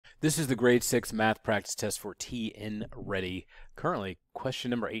This is the grade 6 math practice test for TNReady. Currently, question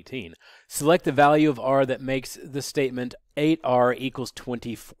number 18. Select the value of r that makes the statement 8r equals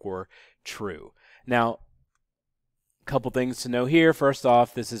 24 true. Now, a couple things to know here. First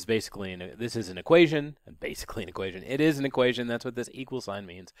off, this is an equation. Basically an equation. It is an equation. That's what this equal sign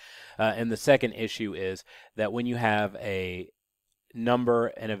means. And the second issue is that when you have a number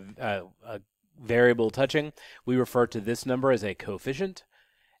and a variable touching, we refer to this number as a coefficient.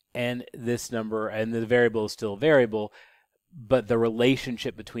 And this number, and the variable is still a variable, but the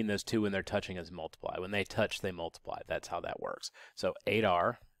relationship between those two when they're touching is multiply. When they touch, they multiply. That's how that works. So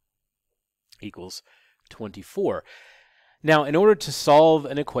 8r equals 24. Now, in order to solve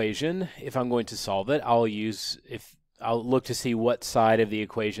an equation, if I'm going to solve it, I'll look to see what side of the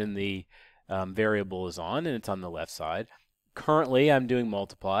equation the variable is on, and it's on the left side. Currently, I'm doing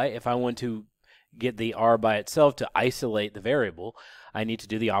multiply. If I want to get the r by itself to isolate the variable, I need to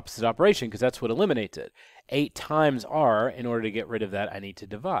do the opposite operation because that's what eliminates it. 8 times r, in order to get rid of that, I need to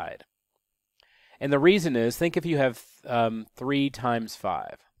divide. And the reason is, think if you have 3 times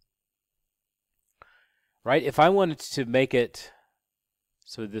 5. Right? If I wanted to make it,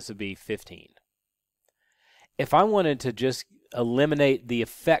 so this would be 15. If I wanted to just eliminate the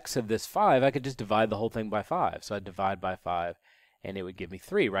effects of this 5, I could just divide the whole thing by 5. So I'd divide by 5, and it would give me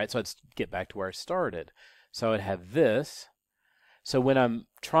 3, right? So I'd get back to where I started. So I'd have this. So when I'm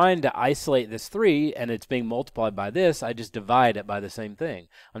trying to isolate this 3 and it's being multiplied by this, I just divide it by the same thing.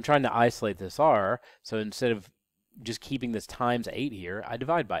 I'm trying to isolate this r, so instead of just keeping this times 8 here, I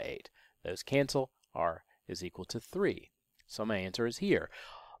divide by 8. Those cancel. R is equal to 3. So my answer is here.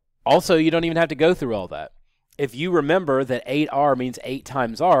 Also, you don't even have to go through all that. If you remember that 8r means 8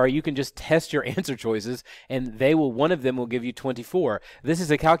 times r, you can just test your answer choices, and one of them will give you 24. This is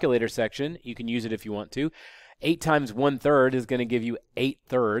a calculator section. You can use it if you want to. 8 times 1/3 is going to give you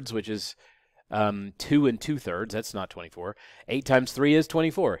 8/3, which is 2 2/3. That's not 24. 8 times 3 is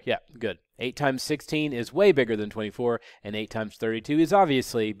 24. Yeah, good. 8 times 16 is way bigger than 24, and 8 times 32 is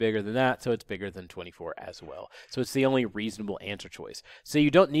obviously bigger than that, so it's bigger than 24 as well. So it's the only reasonable answer choice. So you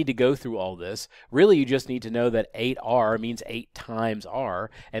don't need to go through all this. Really, you just need to know that 8r means 8 times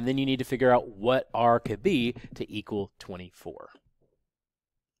r, and then you need to figure out what r could be to equal 24.